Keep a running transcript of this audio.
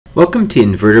Welcome to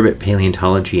Invertebrate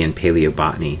Paleontology and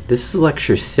Paleobotany. This is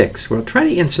lecture 6, where I'll try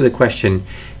to answer the question,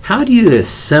 how do you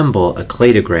assemble a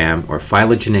cladogram or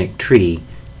phylogenetic tree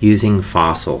using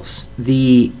fossils?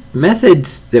 The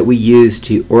methods that we use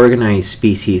to organize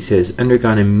species has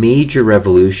undergone a major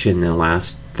revolution in the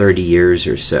last 30 years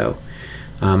or so.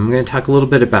 I'm going to talk a little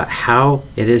bit about how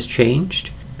it has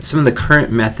changed, some of the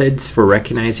current methods for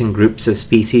recognizing groups of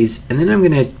species, and then I'm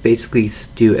going to basically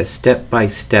do a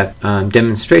step-by-step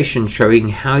demonstration showing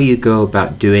how you go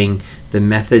about doing the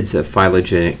methods of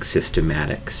phylogenetic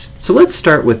systematics. So let's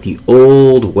start with the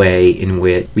old way in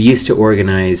which we used to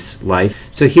organize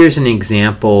life. So here's an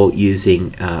example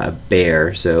using a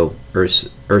bear, so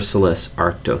Ursulus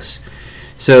arctos.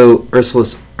 So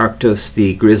Ursulus arctos,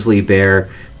 the grizzly bear,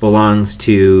 belongs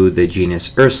to the genus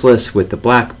Ursulus with the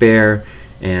black bear,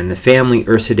 and the family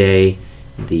Ursidae.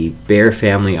 The bear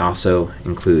family also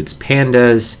includes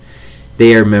pandas.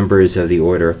 They are members of the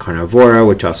order Carnivora,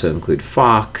 which also include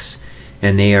fox,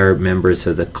 and they are members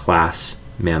of the class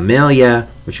Mammalia,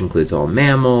 which includes all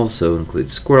mammals, so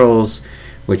includes squirrels,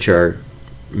 which are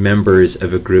members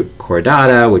of a group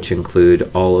Chordata, which include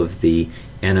all of the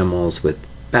animals with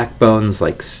backbones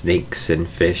like snakes and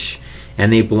fish,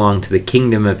 and they belong to the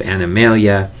kingdom of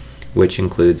Animalia, which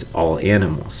includes all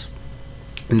animals.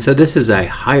 And so this is a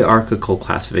hierarchical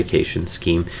classification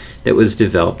scheme that was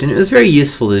developed, and it was very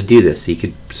useful to do this. You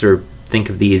could sort of think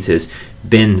of these as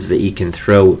bins that you can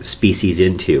throw species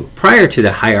into. Prior to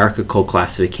the hierarchical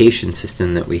classification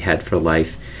system that we had for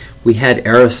life, we had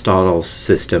Aristotle's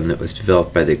system that was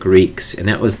developed by the Greeks, and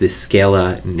that was the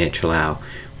scala naturalis,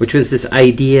 which was this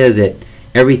idea that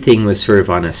everything was sort of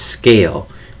on a scale,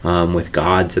 with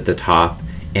gods at the top,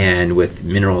 and with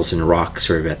minerals and rocks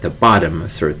sort of at the bottom,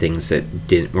 sort of things that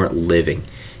weren't living.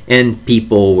 And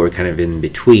people were kind of in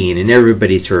between, and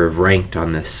everybody sort of ranked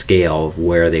on the scale of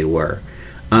where they were.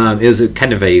 It was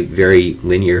kind of a very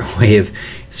linear way of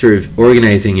sort of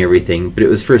organizing everything, but it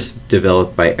was first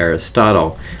developed by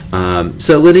Aristotle.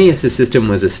 So Linnaeus' system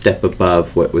was a step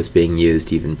above what was being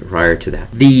used even prior to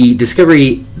that. The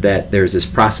discovery that there's this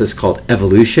process called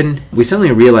evolution, we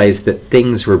suddenly realized that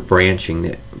things were branching,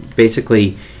 that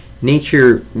basically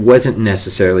nature wasn't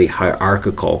necessarily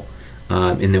hierarchical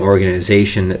in the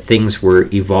organization, that things were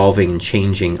evolving and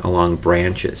changing along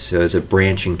branches, so as a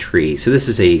branching tree. So this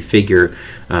is a figure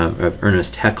of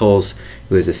Ernest Haeckel's,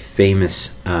 who is a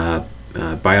famous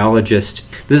biologist.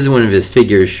 This is one of his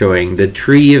figures showing the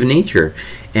tree of nature.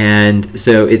 And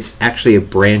so it's actually a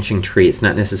branching tree. It's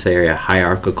not necessarily a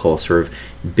hierarchical sort of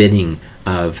binning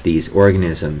of these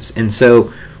organisms. And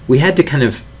so we had to kind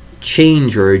of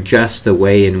change or adjust the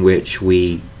way in which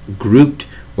we grouped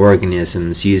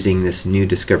organisms using this new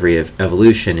discovery of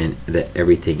evolution and that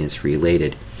everything is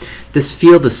related. This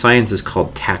field of science is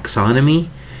called taxonomy,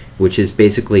 which is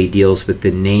basically deals with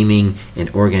the naming and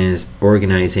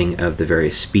organizing of the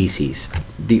various species.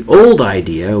 The old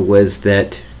idea was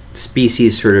that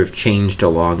species sort of changed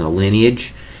along a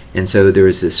lineage, and so there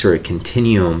was this sort of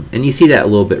continuum, and you see that a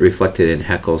little bit reflected in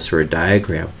Haeckel's sort of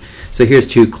diagram. So here's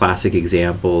two classic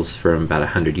examples from about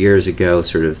 100 years ago,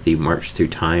 sort of the march through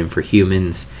time for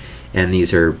humans, and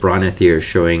these are brontotheres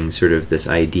showing sort of this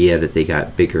idea that they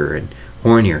got bigger and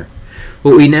hornier.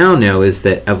 What we now know is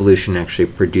that evolution actually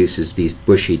produces these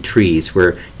bushy trees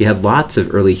where you had lots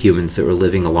of early humans that were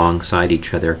living alongside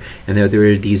each other, and there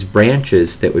were these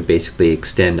branches that would basically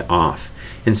extend off.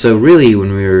 And so really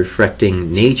when we were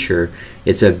reflecting nature,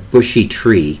 it's a bushy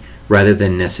tree rather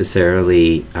than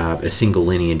necessarily a single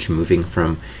lineage moving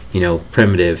from,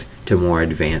 primitive to more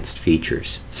advanced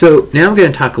features. So now I'm going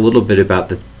to talk a little bit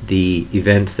about the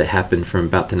events that happened from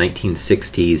about the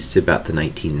 1960s to about the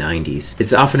 1990s.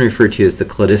 It's often referred to as the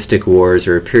cladistic wars,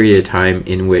 or a period of time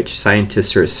in which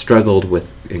scientists sort of struggled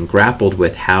with and grappled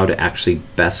with how to actually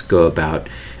best go about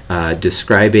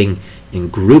describing and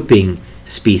grouping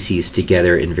species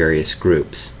together in various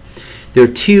groups. There are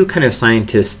two kind of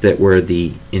scientists that were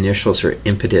the initial sort of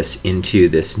impetus into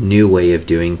this new way of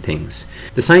doing things.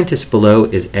 The scientist below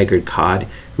is Edgar Codd,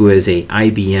 who is a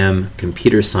IBM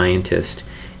computer scientist,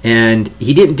 and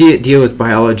he didn't deal with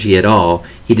biology at all.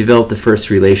 He developed the first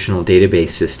relational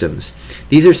database systems.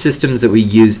 These are systems that we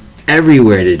use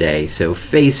everywhere today, so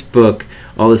Facebook,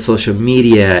 all the social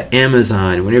media,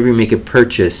 Amazon, whenever you make a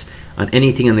purchase, on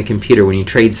anything on the computer, when you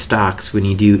trade stocks, when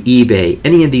you do eBay,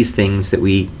 any of these things that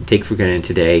we take for granted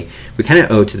today, we kind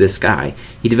of owe to this guy.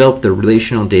 He developed the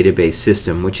relational database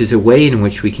system, which is a way in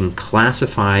which we can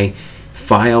classify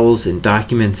files and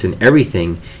documents and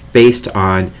everything based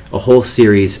on a whole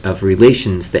series of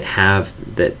relations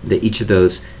that each of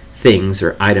those things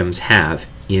or items have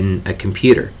in a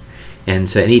computer. And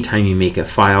so anytime you make a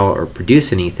file or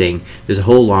produce anything, there's a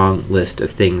whole long list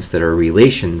of things that are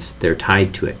relations that are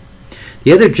tied to it.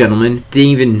 The other gentleman didn't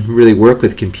even really work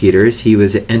with computers. He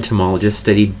was an entomologist,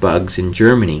 studied bugs in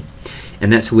Germany,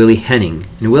 and that's Willy Henning.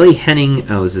 And Willy Henning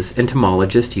was this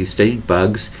entomologist who studied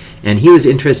bugs, and he was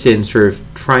interested in sort of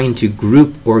trying to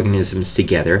group organisms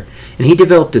together, and he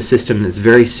developed a system that's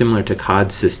very similar to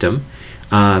Codd's system,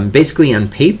 basically on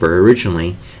paper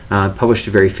originally. Published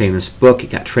a very famous book. It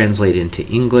got translated into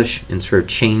English and sort of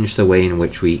changed the way in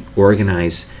which we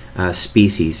organize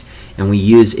species, and we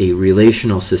use a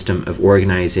relational system of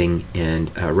organizing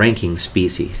and ranking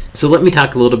species. So let me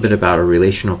talk a little bit about a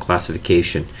relational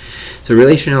classification. So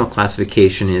relational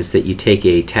classification is that you take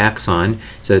a taxon.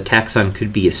 So a taxon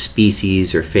could be a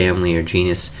species or family or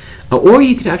genus, or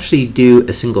you could actually do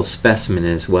a single specimen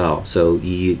as well. So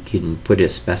you can put a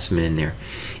specimen in there,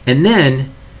 and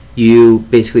then you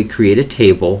basically create a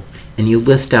table and you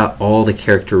list out all the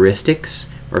characteristics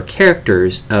or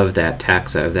characters of that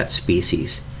taxa, of that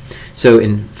species. So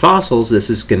in fossils, this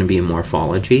is going to be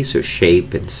morphology, so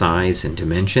shape and size and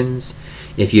dimensions.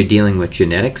 If you're dealing with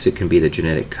genetics, it can be the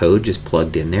genetic code just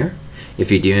plugged in there.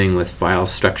 If you're dealing with file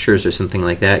structures or something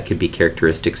like that, it could be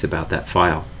characteristics about that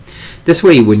file. This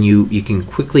way, when you can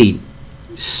quickly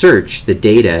search the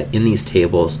data in these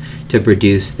tables to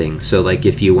produce things. So like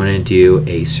if you want to do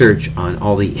a search on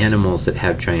all the animals that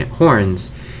have giant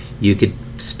horns, you could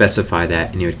specify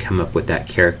that and you would come up with that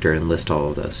character and list all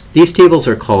of those. These tables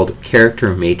are called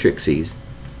character matrices,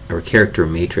 or character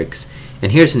matrix.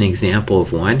 And here's an example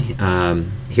of one.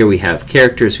 Here we have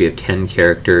characters, we have 10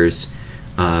 characters,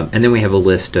 and then we have a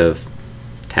list of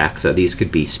taxa. These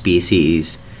could be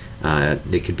species,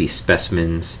 they could be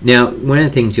specimens. Now, one of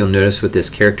the things you'll notice with this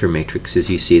character matrix is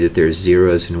you see that there's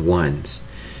zeros and ones.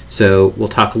 So we'll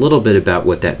talk a little bit about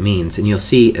what that means, and you'll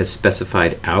see a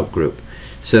specified outgroup.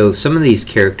 So some of these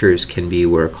characters can be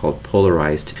what are called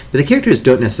polarized, but the characters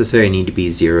don't necessarily need to be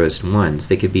zeros and ones.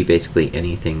 They could be basically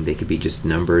anything. They could be just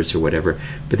numbers or whatever,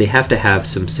 but they have to have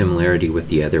some similarity with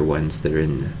the other ones that are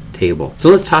in the table. So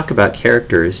let's talk about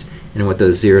characters and what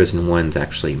those zeros and ones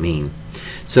actually mean.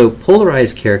 So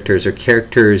polarized characters are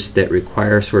characters that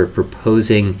require sort of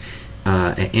proposing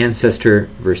an ancestor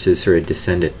versus sort of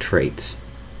descendant traits.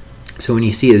 So when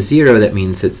you see a zero, that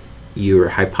means you're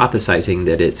hypothesizing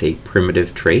that it's a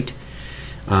primitive trait,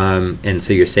 and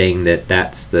so you're saying that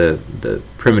that's the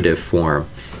primitive form.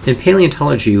 In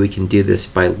paleontology, we can do this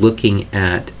by looking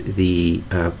at the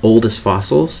oldest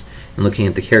fossils and looking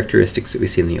at the characteristics that we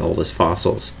see in the oldest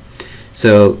fossils.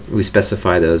 So we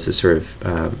specify those as sort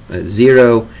of a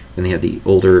zero when they have the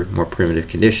older, more primitive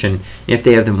condition. And if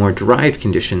they have the more derived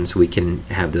conditions, we can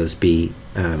have those be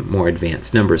more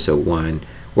advanced numbers, so 1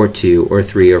 or 2 or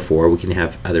 3 or 4. We can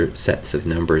have other sets of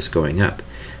numbers going up.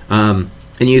 And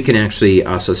you can actually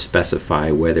also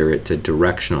specify whether it's a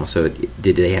directional. So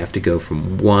did they have to go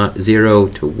from 0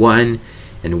 to 1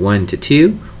 and 1 to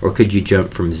 2, or could you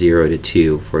jump from 0 to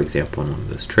 2, for example, in one of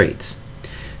those traits?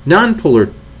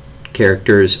 Nonpolar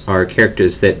characters are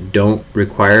characters that don't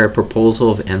require a proposal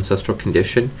of ancestral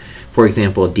condition. For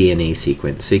example, a DNA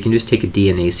sequence. So you can just take a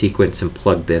DNA sequence and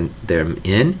plug them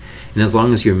in, and as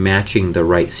long as you're matching the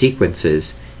right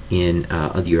sequences in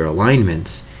your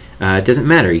alignments, it doesn't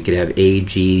matter. You could have A,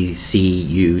 G, C,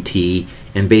 U, T,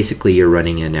 and basically you're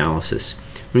running analysis.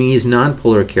 When you use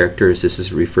nonpolar characters, this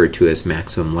is referred to as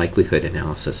maximum likelihood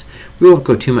analysis. We won't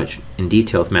go too much in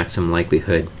detail with maximum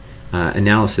likelihood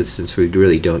analysis, since we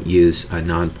really don't use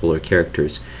nonpolar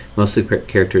characters. Most of the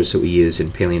characters that we use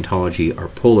in paleontology are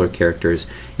polar characters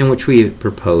in which we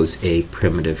propose a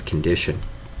primitive condition.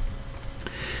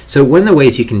 So one of the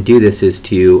ways you can do this is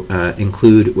to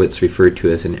include what's referred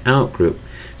to as an outgroup.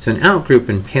 So an outgroup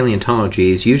in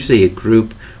paleontology is usually a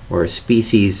group or a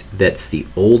species that's the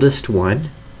oldest one,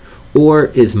 or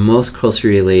is most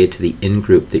closely related to the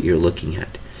in-group that you're looking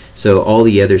at. So all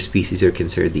the other species are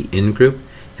considered the in-group,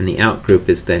 and the outgroup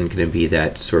is then going to be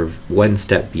that sort of one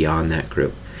step beyond that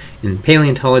group. In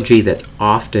paleontology, that's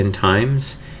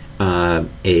oftentimes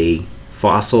a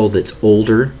fossil that's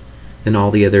older than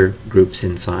all the other groups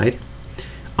inside.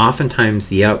 Oftentimes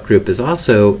the outgroup is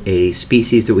also a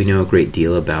species that we know a great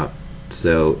deal about.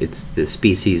 So it's the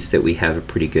species that we have a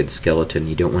pretty good skeleton.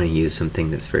 You don't want to use something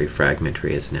that's very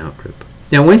fragmentary as an outgroup.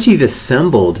 Now once you've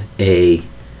assembled a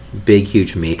big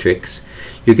huge matrix,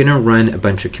 you're going to run a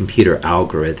bunch of computer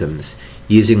algorithms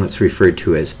using what's referred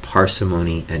to as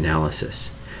parsimony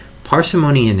analysis.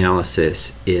 Parsimony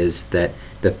analysis is that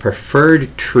the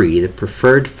preferred tree, the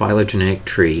preferred phylogenetic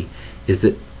tree, is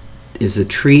a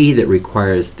tree that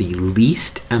requires the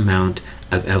least amount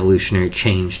of evolutionary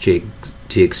change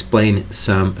to explain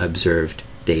some observed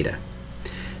data.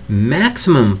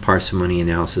 Maximum parsimony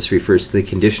analysis refers to the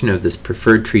condition of this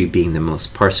preferred tree being the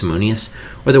most parsimonious,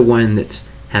 or the one that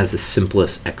has the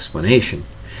simplest explanation.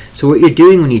 So what you're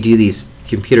doing when you do these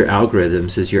computer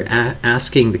algorithms is you're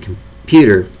asking the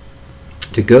computer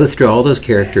to go through all those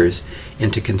characters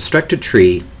and to construct a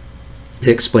tree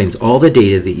that explains all the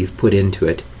data that you've put into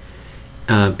it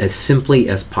as simply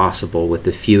as possible with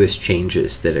the fewest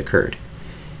changes that occurred.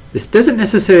 This doesn't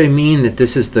necessarily mean that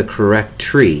this is the correct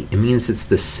tree. It means it's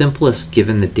the simplest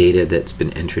given the data that's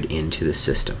been entered into the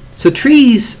system. So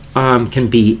trees can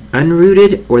be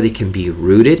unrooted or they can be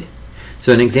rooted.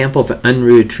 So an example of an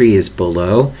unrooted tree is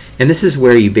below, and this is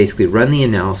where you basically run the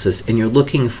analysis and you're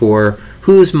looking for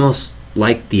who's most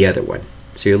like the other one.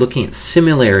 So you're looking at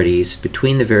similarities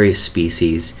between the various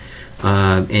species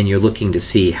and you're looking to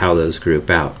see how those group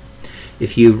out.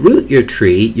 If you root your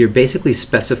tree, you're basically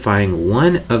specifying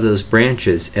one of those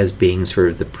branches as being sort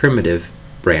of the primitive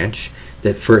branch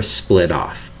that first split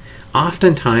off.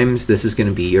 Oftentimes, this is going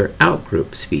to be your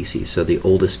outgroup species. So the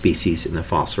oldest species in the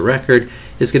fossil record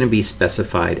is going to be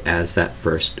specified as that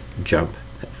first jump,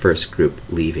 that first group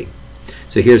leaving.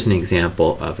 So here's an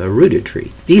example of a rooted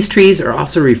tree. These trees are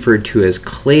also referred to as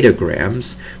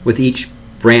cladograms, with each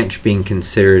branch being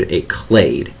considered a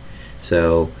clade.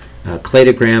 So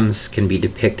cladograms can be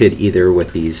depicted either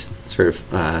with these sort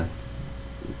of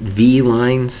V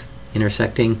lines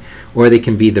intersecting, or they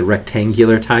can be the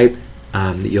rectangular type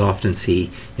that you often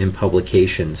see in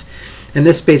publications. And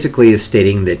this basically is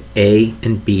stating that A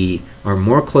and B are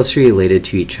more closely related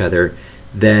to each other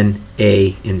than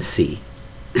A and C.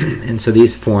 And so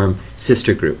these form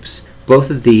sister groups. Both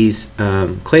of these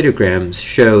cladograms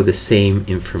show the same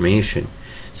information.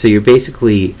 So you're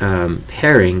basically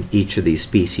pairing each of these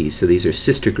species. So these are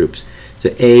sister groups.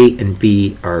 So A and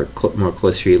B are more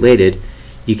closely related.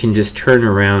 You can just turn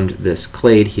around this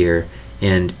clade here,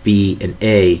 and B and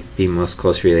A being most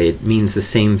closely related means the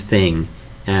same thing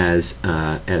as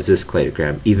this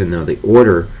cladogram, even though the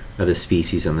order of the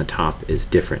species on the top is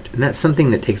different. And that's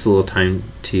something that takes a little time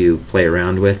to play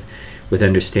around with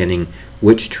understanding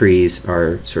which trees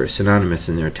are sort of synonymous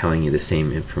and they're telling you the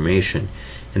same information.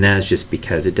 And that is just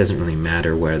because it doesn't really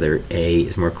matter whether A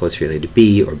is more closely related to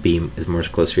B or B is more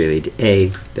closely related to A.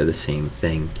 They're the same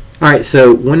thing. All right,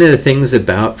 so one of the things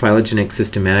about phylogenetic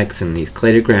systematics and these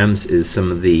cladograms is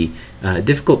some of the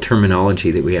difficult terminology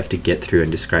that we have to get through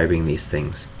in describing these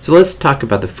things. So let's talk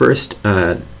about the first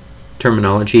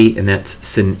terminology, and that's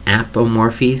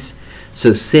synapomorphies.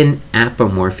 So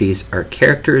synapomorphies are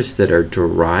characters that are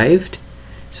derived,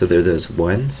 so they're those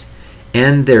ones,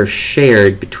 and they're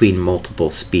shared between multiple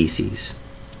species.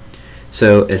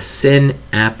 So a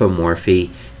synapomorphy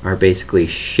are basically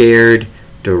shared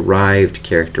derived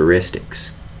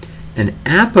characteristics. An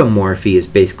apomorphy is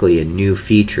basically a new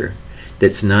feature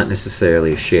that's not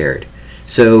necessarily shared.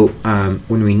 So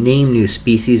when we name new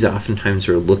species, oftentimes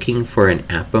we're looking for an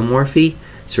apomorphy.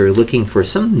 So we're looking for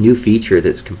some new feature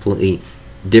that's completely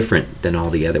different than all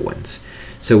the other ones.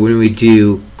 So when we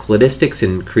do cladistics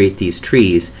and create these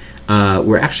trees,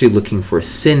 we're actually looking for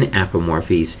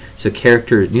synapomorphies, so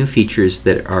new features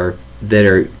that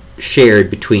are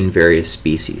shared between various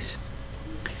species.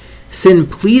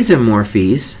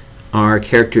 Synplesiomorphies are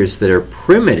characters that are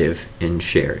primitive and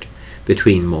shared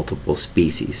between multiple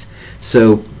species.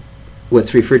 So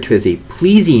what's referred to as a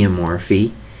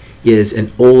plesiomorphy is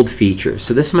an old feature.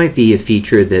 So this might be a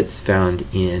feature that's found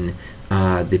in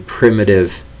the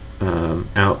primitive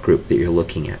outgroup that you're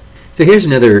looking at. So here's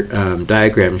another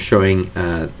diagram showing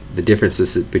the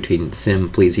differences between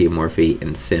synplesiomorphy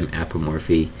and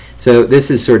synapomorphy. So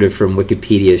this is sort of from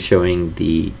Wikipedia showing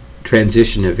the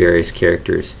transition of various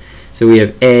characters. So we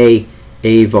have A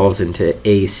evolves into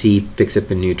AC, picks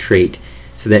up a new trait.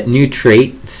 So that new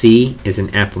trait, C, is an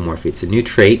apomorphy. It's a new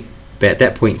trait, but at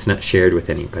that point it's not shared with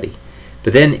anybody.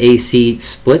 But then AC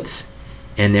splits,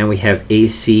 and now we have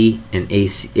AC and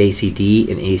ACD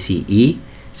and ACE.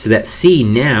 So that C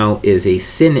now is a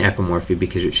synapomorphy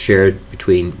because it's shared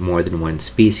between more than one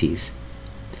species.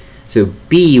 So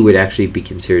B would actually be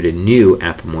considered a new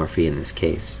apomorphy in this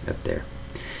case up there.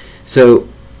 So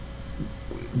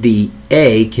the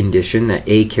A condition, that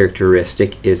A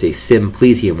characteristic, is a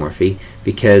synplesiomorphy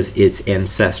because it's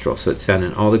ancestral. So it's found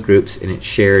in all the groups and it's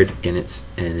shared and it's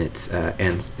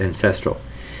ancestral.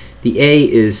 The A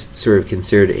is sort of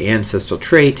considered an ancestral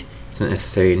trait. It's not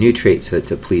necessarily a new trait, so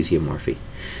it's a plesiomorphy.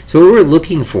 So what we're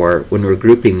looking for when we're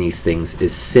grouping these things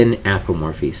is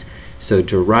synapomorphies. So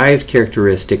derived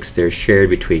characteristics that are shared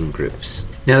between groups.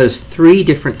 Now there's 3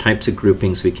 different types of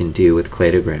groupings we can do with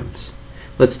cladograms.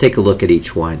 Let's take a look at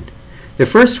each one. The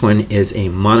first one is a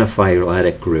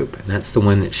monophyletic group, and that's the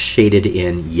one that's shaded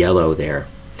in yellow there.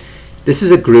 This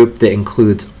is a group that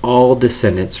includes all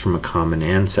descendants from a common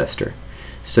ancestor.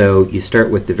 So you start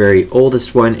with the very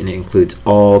oldest one and it includes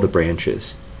all the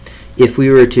branches. If we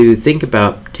were to think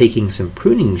about taking some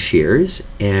pruning shears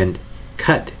and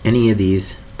cut any of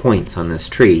these points on this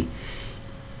tree,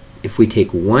 if we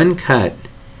take one cut,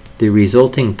 the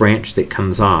resulting branch that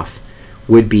comes off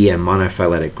would be a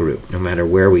monophyletic group, no matter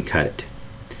where we cut it.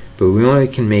 But we only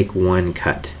can make one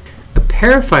cut. A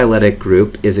paraphyletic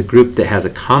group is a group that has a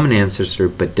common ancestor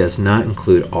but does not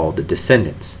include all the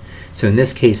descendants. So in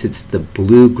this case, it's the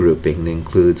blue grouping that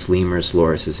includes lemurs,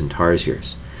 lorises, and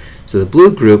tarsiers. So the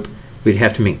blue group, we'd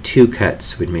have to make two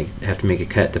cuts. We'd have to make a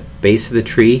cut at the base of the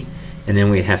tree, and then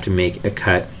we'd have to make a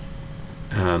cut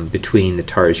between the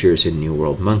tarsiers and New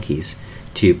World monkeys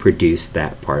to produce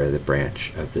that part of the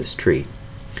branch of this tree.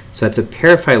 So that's a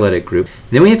paraphyletic group.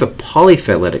 And then we have a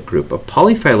polyphyletic group. A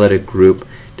polyphyletic group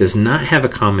does not have a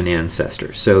common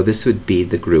ancestor. So this would be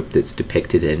the group that's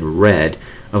depicted in red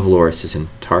of lorises and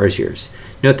tarsiers.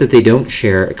 Note that they don't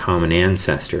share a common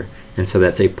ancestor, and so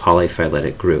that's a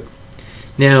polyphyletic group.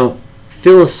 Now,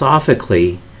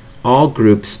 philosophically, all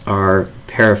groups are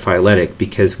paraphyletic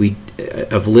because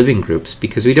of living groups,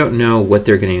 because we don't know what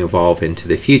they're going to evolve into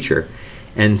the future.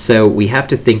 And so we have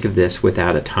to think of this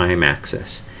without a time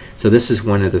axis. So this is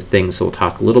one of the things we'll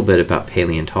talk a little bit about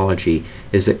paleontology,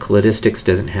 is that cladistics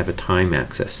doesn't have a time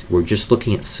axis. We're just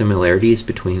looking at similarities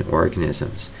between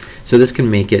organisms. So this can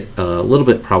make it a little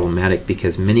bit problematic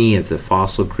because many of the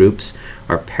fossil groups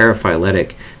are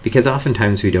paraphyletic, because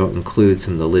oftentimes we don't include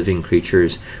some of the living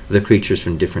creatures or the creatures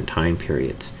from different time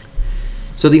periods.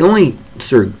 So the only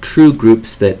sort of true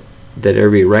groups that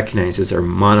everybody recognizes are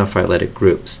monophyletic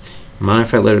groups.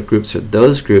 Monophyletic groups are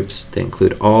those groups that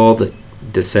include all the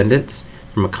descendants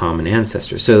from a common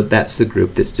ancestor. So that's the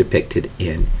group that's depicted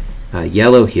in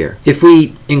yellow here. If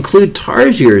we include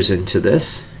tarsiers into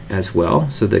this as well,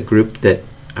 so the group that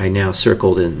I now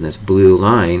circled in this blue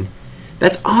line,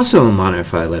 that's also a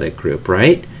monophyletic group,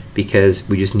 right? Because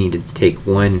we just need to take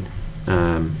one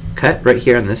cut right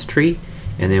here on this tree,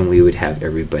 and then we would have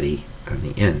everybody on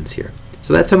the ends here.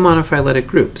 So that's a monophyletic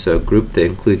group. So a group that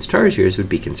includes tarsiers would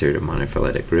be considered a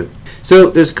monophyletic group.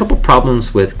 So there's a couple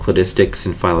problems with cladistics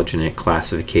and phylogenetic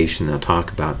classification that I'll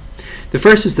talk about. The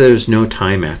first is that there's no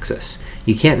time axis.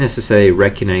 You can't necessarily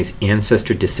recognize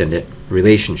ancestor-descendant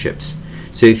relationships.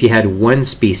 So if you had one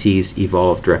species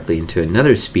evolve directly into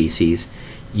another species,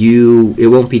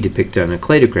 it won't be depicted on a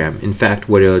cladogram. In fact,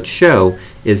 what it would show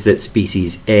is that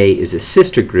species A is a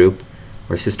sister group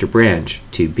or sister branch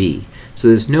to B. So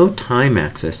there's no time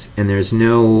axis, and there's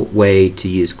no way to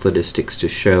use cladistics to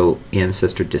show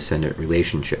ancestor-descendant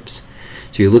relationships.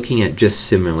 So you're looking at just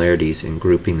similarities and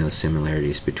grouping those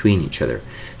similarities between each other.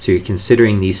 So you're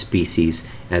considering these species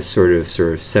as sort of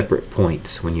separate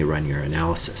points when you run your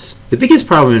analysis. The biggest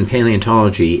problem in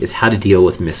paleontology is how to deal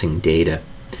with missing data.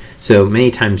 So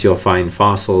many times you'll find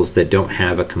fossils that don't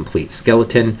have a complete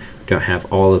skeleton, don't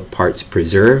have all the parts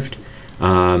preserved.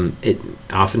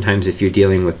 Oftentimes if you're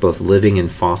dealing with both living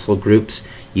and fossil groups,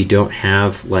 you don't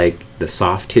have like the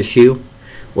soft tissue,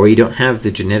 or you don't have the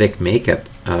genetic makeup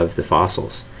of the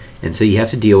fossils, and so you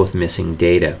have to deal with missing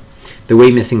data. The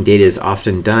way missing data is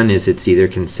often done is it's either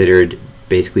considered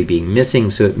basically being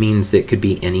missing, so it means that it could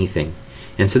be anything,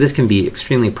 and so this can be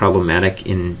extremely problematic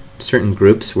in certain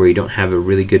groups where you don't have a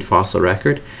really good fossil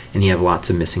record and you have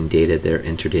lots of missing data that are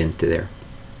entered into there.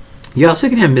 You also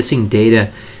can have missing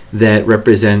data that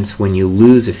represents when you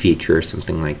lose a feature or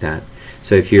something like that.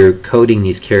 So if you're coding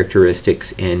these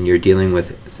characteristics and you're dealing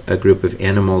with a group of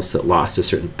animals that lost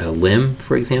a limb,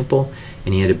 for example,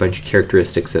 and you had a bunch of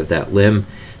characteristics of that limb,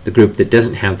 the group that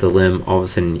doesn't have the limb, all of a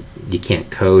sudden you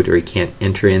can't code or you can't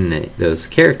enter in those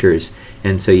characters,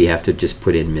 and so you have to just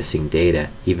put in missing data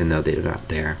even though they're not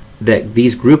there.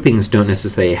 These groupings don't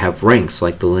necessarily have ranks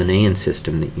like the Linnaean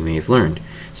system that you may have learned.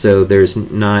 So there's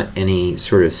not any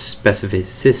sort of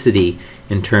specificity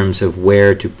in terms of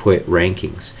where to put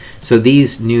rankings. So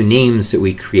these new names that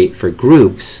we create for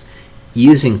groups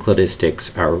using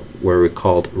cladistics are what we're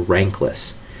called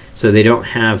rankless. So they don't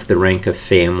have the rank of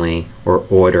family or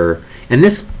order, and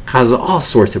this causes all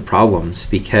sorts of problems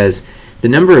because the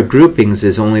number of groupings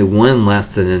is only one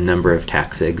less than the number of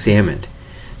taxa examined.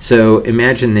 So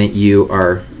imagine that you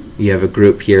have a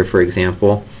group here, for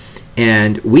example,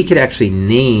 and we could actually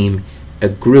name a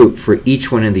group for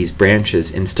each one of these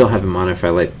branches and still have a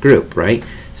monophyletic group, right?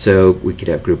 So we could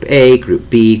have group A, group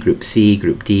B, group C,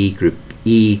 group D, group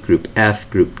E, group F,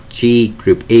 group G,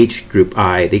 group H, group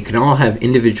I. They can all have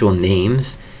individual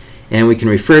names, and we can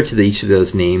refer to each of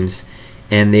those names,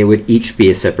 and they would each be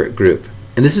a separate group.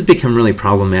 And this has become really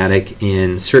problematic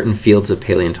in certain fields of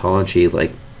paleontology,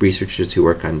 like researchers who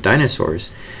work on dinosaurs,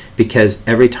 because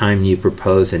every time you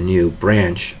propose a new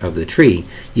branch of the tree,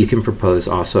 you can propose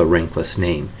also a rankless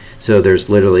name. So there's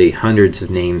literally hundreds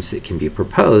of names that can be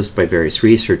proposed by various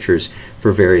researchers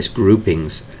for various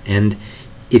groupings. And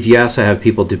if you also have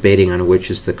people debating on which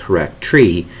is the correct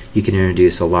tree, you can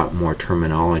introduce a lot more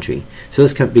terminology. So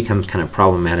this becomes kind of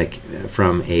problematic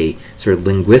from a sort of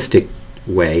linguistic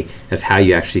way of how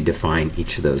you actually define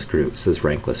each of those groups, those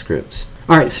rankless groups.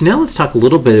 All right, so now let's talk a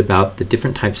little bit about the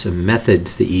different types of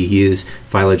methods that you use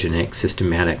phylogenetic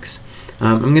systematics.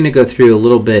 I'm going to go through a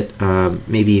little bit,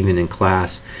 maybe even in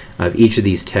class, of each of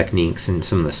these techniques and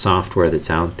some of the software that's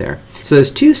out there. So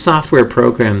there's two software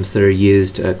programs that are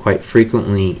used quite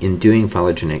frequently in doing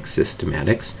phylogenetic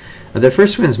systematics. The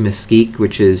first one is Mesquite,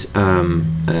 which is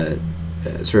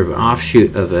sort of an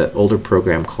offshoot of an older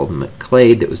program called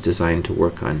McClade that was designed to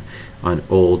work on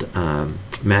old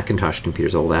Macintosh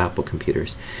computers, old Apple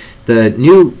computers. The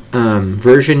new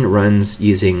version runs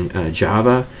using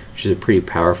Java, which is a pretty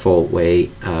powerful way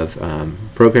of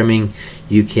programming.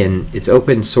 It's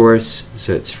open source,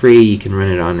 so it's free. You can run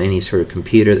it on any sort of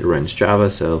computer that runs Java.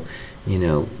 So, you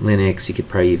know, Linux. You could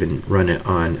probably even run it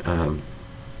on an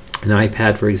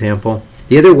iPad, for example.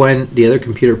 The other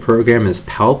computer program is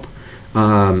Palp.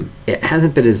 It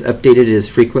hasn't been as updated as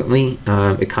frequently.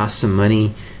 It costs some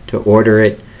money to order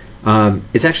it.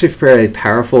 It's actually fairly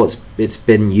powerful. It's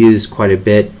been used quite a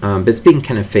bit, but it's being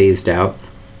kind of phased out.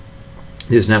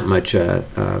 There's not much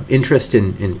interest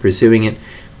in pursuing it,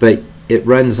 but it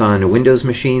runs on Windows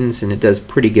machines and it does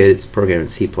pretty good. It's programmed in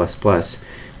C++,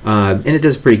 and it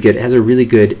does pretty good. It has a really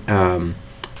good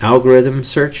algorithm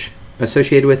search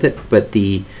associated with it, but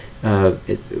it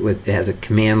has a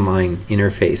command line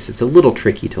interface. It's a little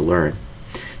tricky to learn.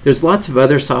 There's lots of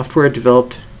other software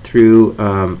developed through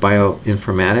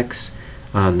bioinformatics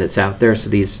that's out there, so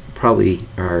these probably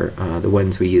are the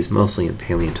ones we use mostly in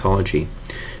paleontology.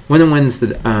 One of the ones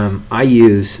that I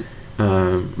use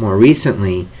more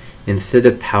recently instead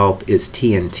of Palp is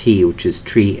TNT, which is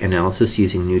Tree Analysis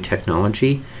Using New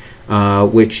Technology,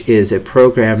 which is a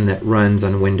program that runs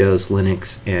on Windows,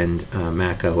 Linux, and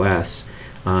Mac OS,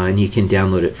 and you can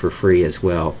download it for free as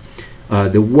well.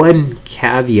 The one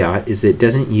caveat is it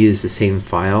doesn't use the same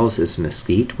files as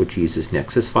Mesquite, which uses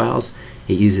Nexus files.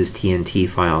 It uses TNT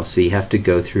files, so you have to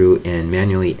go through and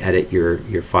manually edit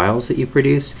your files that you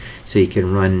produce so you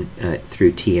can run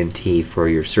through TNT for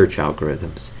your search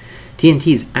algorithms.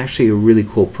 TNT is actually a really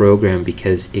cool program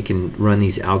because it can run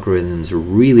these algorithms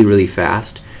really, really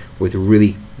fast with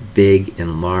really big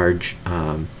and large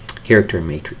character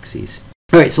matrices.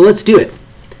 All right, so let's do it.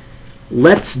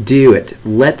 Let's do it.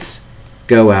 Let's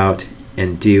go out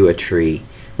and do a tree.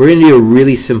 We're going to do a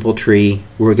really simple tree.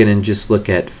 We're going to just look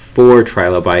at 4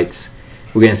 trilobites.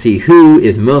 We're going to see who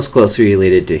is most closely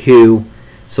related to who.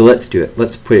 So let's do it.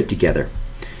 Let's put it together.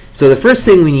 So the first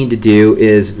thing we need to do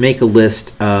is make a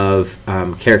list of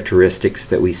characteristics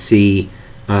that we see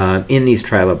in these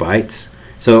trilobites.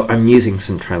 So I'm using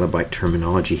some trilobite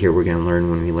terminology here we're going to learn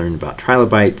when we learn about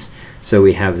trilobites. So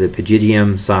we have the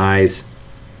pygidium size.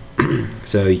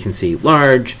 So you can see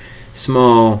large,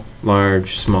 small,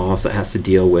 so it has to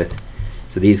deal with,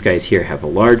 so these guys here have a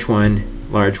large one,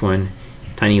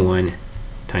 tiny one,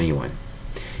 tiny one.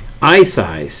 Eye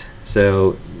size,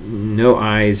 so no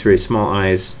eyes, very small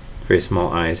eyes, very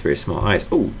small eyes, very small eyes.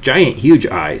 Oh, giant, huge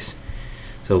eyes.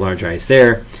 So large eyes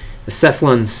there. The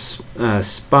cephalon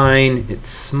spine, it's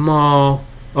small.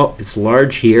 Oh, it's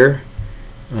large here.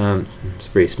 It's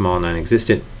very small,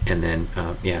 non-existent. And then,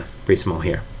 yeah, pretty small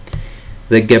here.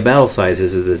 The gabelle size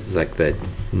is like the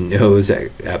nose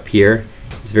up here.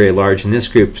 It's very large in this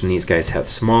group, and these guys have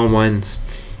small ones.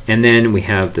 And then we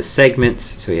have the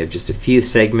segments. So we have just a few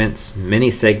segments,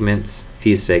 many segments,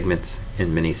 few segments,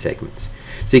 and many segments.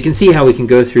 So you can see how we can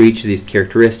go through each of these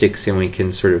characteristics and we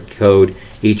can sort of code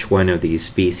each one of these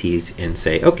species and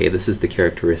say, okay, this is the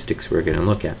characteristics we're going to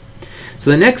look at.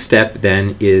 So the next step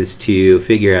then is to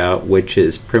figure out which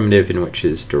is primitive and which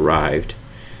is derived.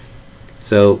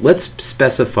 So let's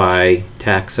specify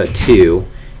taxa 2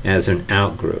 as an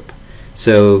outgroup.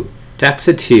 So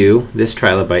taxa 2, this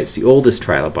trilobite, is the oldest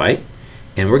trilobite,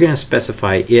 and we're going to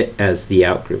specify it as the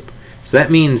outgroup. So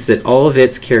that means that all of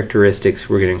its characteristics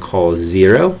we're going to call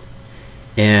 0,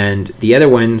 and the other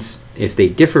ones, if they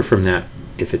differ from that,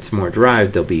 if it's more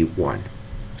derived, they'll be 1.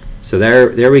 So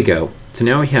there we go. So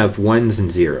now we have 1s and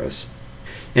 0s.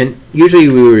 And usually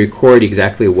we would record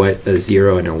exactly what a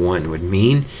 0 and a 1 would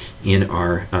mean in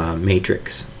our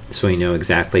matrix. So we know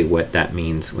exactly what that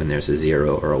means when there's a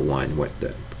 0 or a 1, what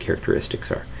the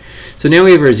characteristics are. So now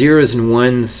we have our 0s and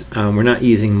 1s. We're not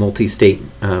using multi-state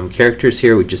characters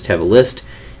here. We just have a list.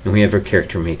 and we have our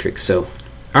character matrix. So,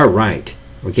 all right,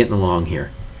 we're getting along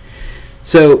here.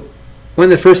 So, one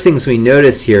of the first things we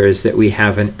notice here is that we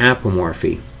have an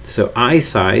apomorphy. So, eye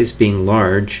size being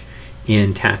large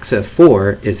in taxa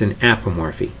 4 is an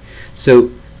apomorphy.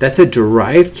 So, that's a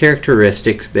derived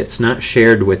characteristic that's not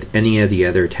shared with any of the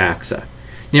other taxa.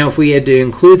 Now, if we had to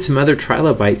include some other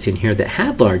trilobites in here that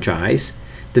had large eyes,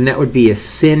 then that would be a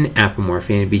syn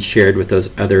apomorphy and it'd be shared with those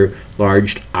other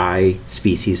large eye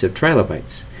species of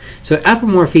trilobites. So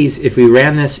apomorphies, if we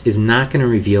ran this, is not going to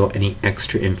reveal any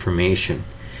extra information.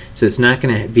 So it's not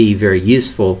going to be very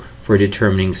useful for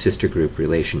determining sister group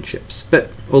relationships.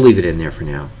 But we'll leave it in there for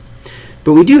now.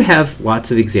 But we do have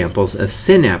lots of examples of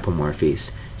syn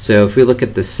apomorphies. So if we look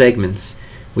at the segments,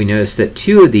 we notice that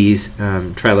 2 of these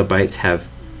trilobites have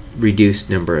reduced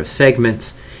number of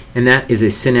segments, and that is a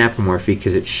syn apomorphy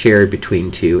because it's shared between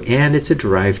 2, and it's a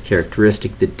derived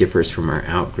characteristic that differs from our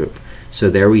outgroup. So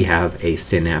there we have a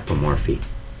syn apomorphy.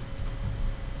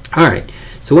 All right,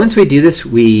 so once we do this,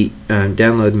 we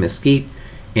download Mesquite,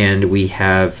 and we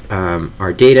have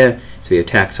our data. So we have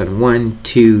taxon 1,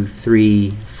 2,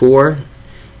 3, 4,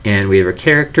 and we have our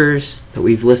characters that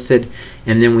we've listed,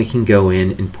 and then we can go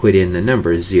in and put in the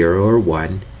numbers 0 or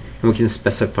 1, and we can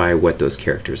specify what those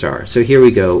characters are. So here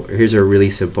we go. Here's a really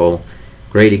simple,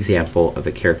 great example of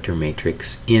a character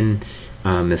matrix in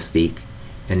Mesquite.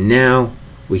 And now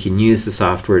we can use the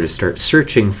software to start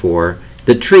searching for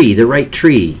the tree, the right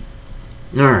tree.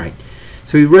 All right.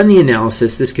 So we run the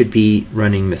analysis. This could be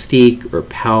running Mesquite or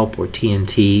Palp or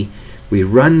TNT. We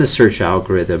run the search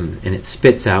algorithm, and it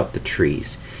spits out the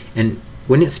trees. And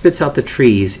when it spits out the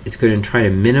trees, it's going to try to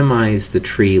minimize the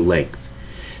tree length.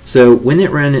 So when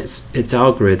it ran its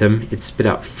algorithm, it spit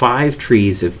out 5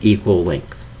 trees of equal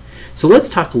length. So let's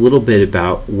talk a little bit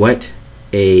about what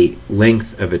a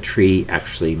length of a tree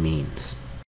actually means.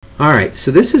 Alright, so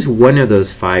this is one of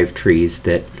those 5 trees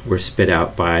that were spit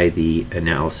out by the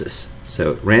analysis.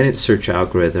 So it ran its search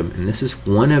algorithm, and this is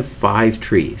one of 5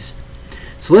 trees.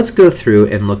 So let's go through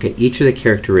and look at each of the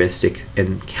characteristics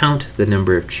and count the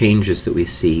number of changes that we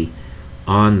see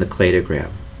on the cladogram.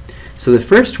 So the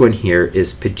first one here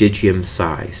is pygidium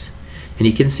size. And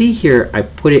you can see here I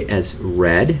put it as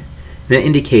red. That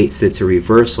indicates that it's a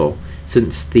reversal.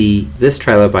 Since this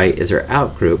trilobite is our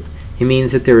outgroup, it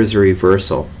means that there is a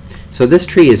reversal. So this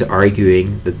tree is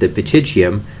arguing that the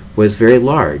pygidium was very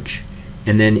large.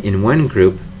 And then in one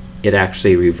group, it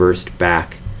actually reversed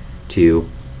back to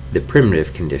the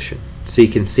primitive condition. So you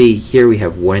can see here we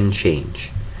have one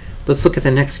change. Let's look at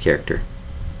the next character.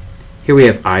 Here we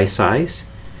have eye size.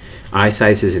 Eye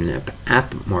size is an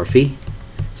apomorphy,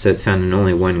 so it's found in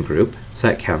only one group, so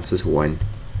that counts as one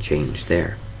change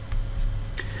there.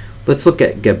 Let's look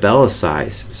at gabella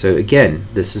size. So again,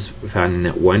 this is found in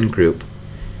that one group.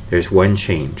 There's one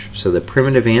change. So the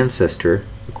primitive ancestor,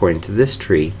 according to this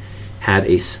tree, had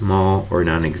a small or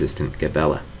non-existent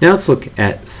gabella. Now let's look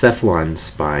at cephalon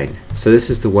spine. So this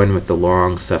is the one with the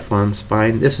long cephalon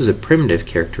spine. This was a primitive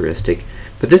characteristic,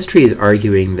 but this tree is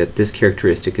arguing that this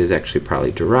characteristic is actually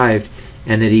probably derived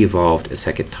and that it evolved a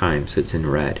second time, so it's in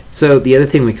red. So the other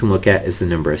thing we can look at is the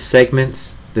number of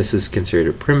segments. This is considered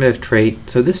a primitive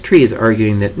trait. So this tree is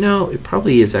arguing that no, it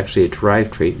probably is actually a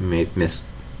derived trait. We may have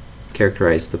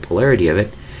mischaracterized the polarity of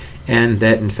it, and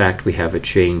that in fact we have a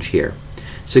change here.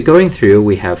 So going through,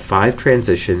 we have 5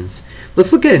 transitions.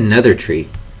 Let's look at another tree.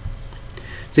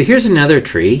 So here's another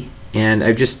tree, and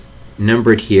I've just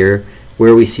numbered here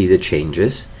where we see the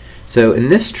changes. So in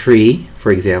this tree,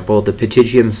 for example, the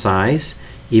pygidium size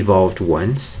evolved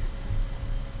once,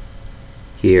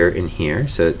 here and here.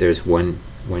 So there's one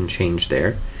change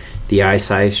there. The eye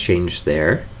size changed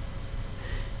there.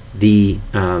 The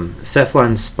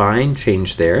cephalon spine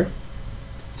changed there.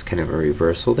 It's kind of a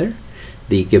reversal there.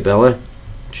 The gabella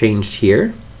changed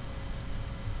here,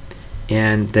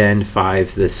 and then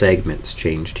 5 the segments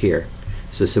changed here,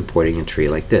 so supporting a tree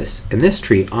like this. And this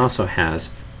tree also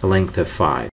has a length of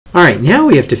 5. Alright, now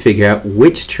we have to figure out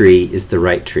which tree is the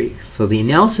right tree. So the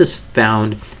analysis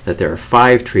found that there are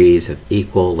 5 trees of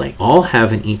equal length. All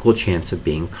have an equal chance of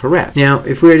being correct. Now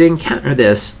if we were to encounter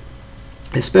this,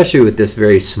 especially with this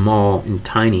very small and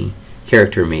tiny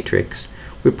character matrix,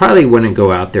 we probably want to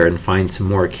go out there and find some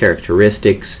more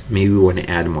characteristics. Maybe we want to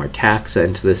add more taxa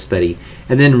into this study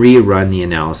and then rerun the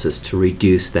analysis to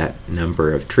reduce that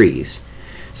number of trees.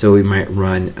 So we might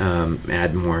run,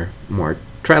 add more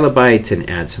trilobites and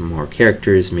add some more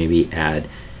characters, maybe add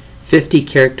 50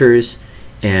 characters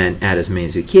and add as many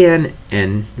as we can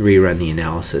and rerun the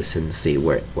analysis and see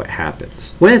what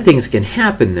happens. One of the things that can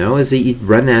happen though is that you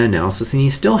run that analysis and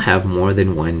you still have more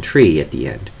than one tree at the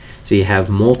end. So you have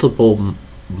multiple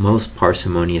most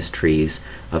parsimonious trees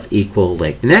of equal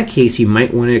length. In that case, you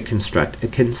might want to construct a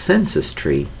consensus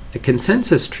tree. A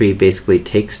consensus tree basically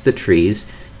takes the trees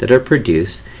that are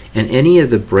produced, and any of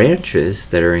the branches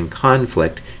that are in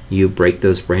conflict, you break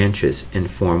those branches and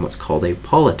form what's called a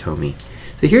polytomy.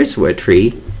 So here's a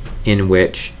tree in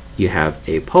which you have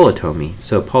a polytomy.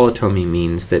 So polytomy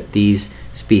means that these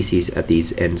species at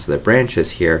these ends of the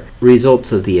branches here,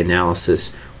 results of the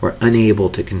analysis were unable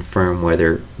to confirm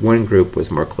whether one group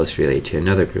was more closely related to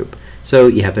another group. So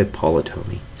you have a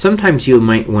polytomy. Sometimes you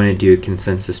might want to do a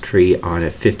consensus tree on a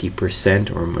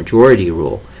 50% or majority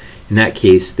rule. In that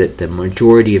case, that the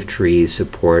majority of trees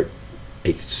support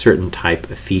a certain type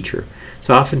of feature.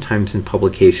 So oftentimes in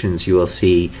publications you will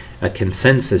see a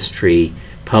consensus tree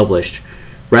published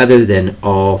rather than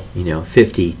all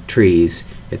 50 trees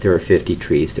if there were 50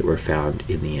 trees that were found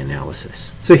in the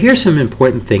analysis. So here's some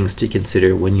important things to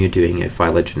consider when you're doing a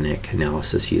phylogenetic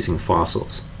analysis using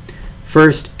fossils.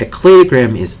 First, a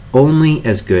cladogram is only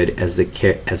as good as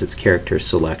its character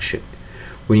selection.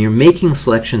 When you're making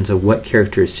selections of what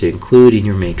characters to include in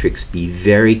your matrix, be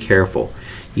very careful.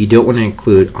 You don't want to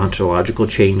include ontological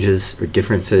changes or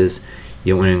differences.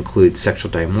 You don't want to include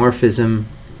sexual dimorphism,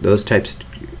 those types of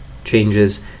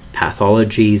changes,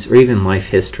 pathologies, or even life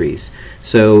histories.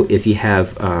 So if you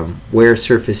have wear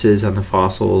surfaces on the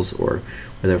fossils, or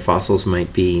whether fossils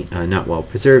might be not well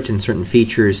preserved in certain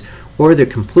features, or they're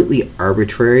completely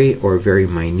arbitrary or very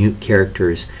minute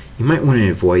characters, you might want to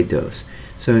avoid those.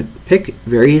 So pick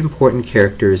very important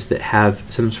characters that have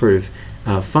some sort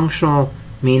of functional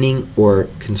meaning or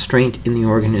constraint in the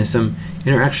organism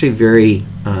and are actually very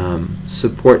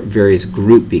support various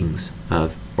groupings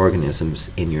of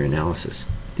organisms in your analysis.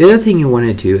 The other thing you want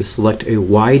to do is select a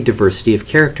wide diversity of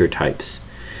character types.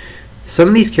 Some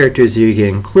of these characters that you're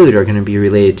going to include are going to be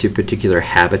related to a particular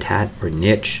habitat or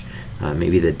niche,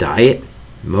 maybe the diet,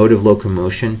 mode of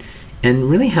locomotion,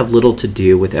 and really have little to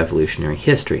do with evolutionary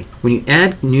history. When you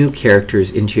add new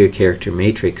characters into your character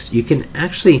matrix, you can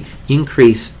actually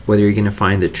increase whether you're going to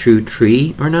find the true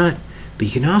tree or not, but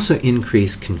you can also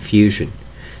increase confusion.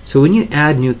 So when you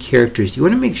add new characters, you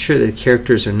want to make sure that the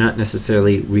characters are not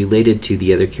necessarily related to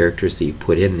the other characters that you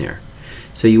put in there.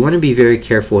 So you want to be very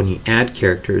careful when you add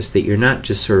characters that you're not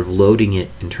just sort of loading it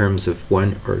in terms of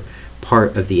one or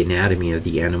part of the anatomy of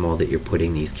the animal that you're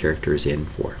putting these characters in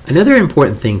for. Another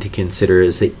important thing to consider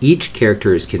is that each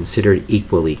character is considered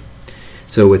equally,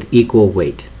 so with equal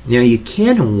weight. Now you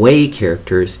can weigh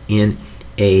characters in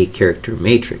a character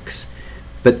matrix,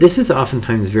 but this is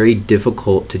oftentimes very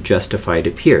difficult to justify to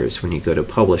peers when you go to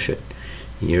publish it.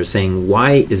 You're saying,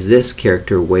 why is this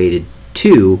character weighted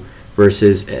 2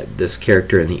 versus this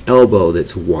character in the elbow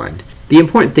that's 1? The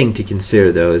important thing to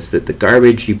consider, though, is that the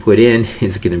garbage you put in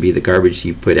is going to be the garbage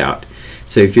you put out.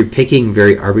 So if you're picking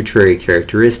very arbitrary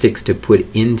characteristics to put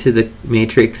into the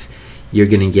matrix, you're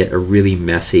going to get a really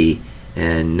messy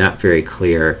and not very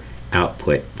clear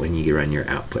output when you run your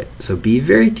output. So be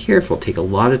very careful. Take a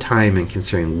lot of time in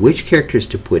considering which characters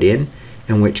to put in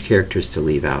and which characters to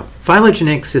leave out.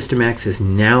 Phylogenetic systematics is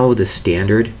now the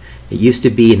standard. It used to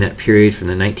be in that period from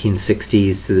the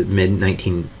 1960s to the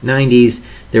mid-1990s,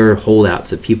 there were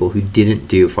holdouts of people who didn't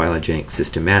do phylogenetic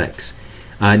systematics.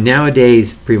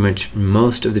 Nowadays, pretty much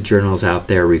most of the journals out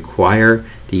there require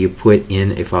that you put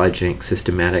in a phylogenetic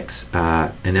systematics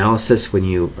analysis when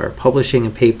you are publishing a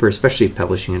paper, especially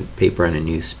publishing a paper on a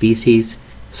new species.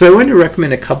 So I wanted to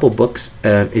recommend a couple books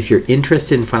if you're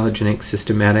interested in phylogenetic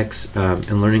systematics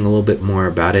and learning a little bit more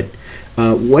about it.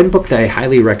 One book that I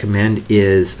highly recommend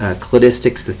is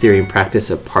Cladistics, the Theory and Practice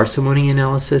of Parsimony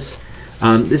Analysis.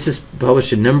 This is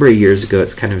published a number of years ago.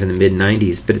 It's kind of in the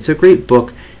mid-90s, but it's a great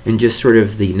book in just sort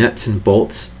of the nuts and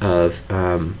bolts of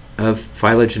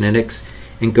phylogenetics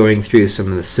and going through some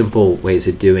of the simple ways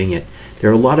of doing it. There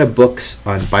are a lot of books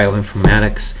on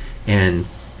bioinformatics and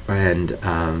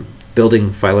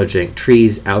building phylogenetic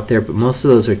trees out there, but most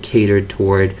of those are catered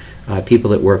toward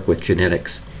people that work with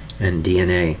genetics and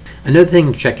DNA. Another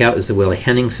thing to check out is the Willie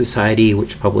Henning Society,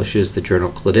 which publishes the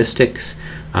journal Cladistics,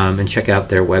 and check out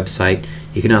their website.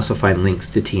 You can also find links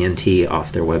to TNT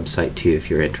off their website too if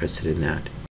you're interested in that.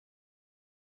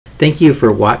 Thank you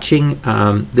for watching.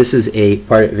 This is a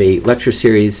part of a lecture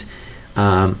series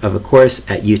of a course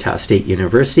at Utah State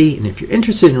University, and if you're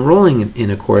interested in enrolling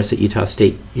in a course at Utah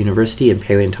State University in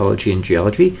paleontology and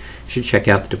geology, you should check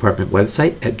out the department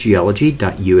website at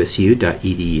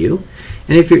geology.usu.edu.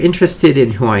 And if you're interested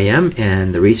in who I am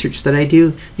and the research that I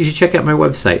do, you should check out my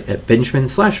website at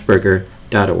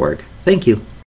benjamin-berger.org. Thank you.